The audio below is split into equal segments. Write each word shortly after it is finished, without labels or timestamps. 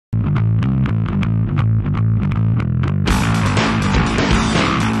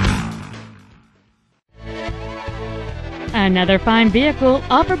Another fine vehicle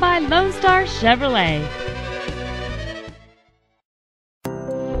offered by Lone Star Chevrolet.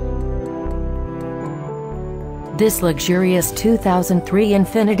 This luxurious 2003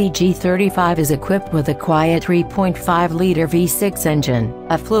 Infiniti G35 is equipped with a quiet 3.5-liter V6 engine,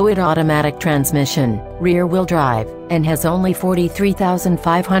 a fluid automatic transmission, rear-wheel drive, and has only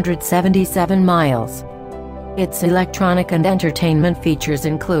 43,577 miles. Its electronic and entertainment features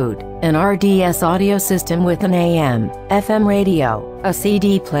include an RDS audio system with an AM/FM radio, a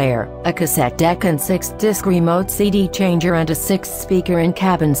CD player, a cassette deck and 6-disc remote CD changer and a 6-speaker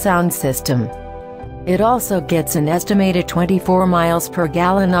in-cabin sound system. It also gets an estimated 24 miles per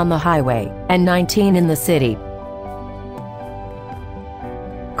gallon on the highway, and 19 in the city.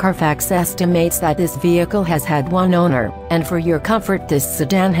 Carfax estimates that this vehicle has had one owner, and for your comfort this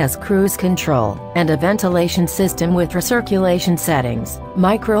sedan has cruise control, and a ventilation system with recirculation settings,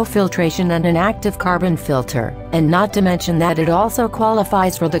 microfiltration and an active carbon filter, and not to mention that it also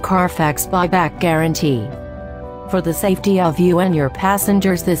qualifies for the Carfax buyback guarantee. For the safety of you and your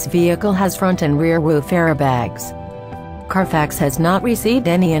passengers, this vehicle has front and rear roof airbags. Carfax has not received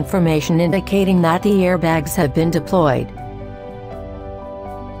any information indicating that the airbags have been deployed.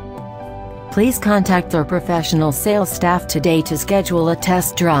 Please contact our professional sales staff today to schedule a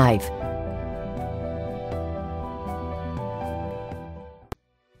test drive.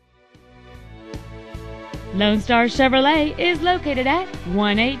 Lone Star Chevrolet is located at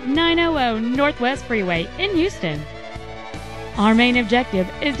 18900 Northwest Freeway in Houston. Our main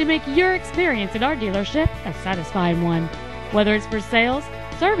objective is to make your experience at our dealership a satisfying one, whether it's for sales,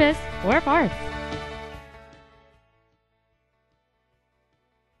 service, or parts.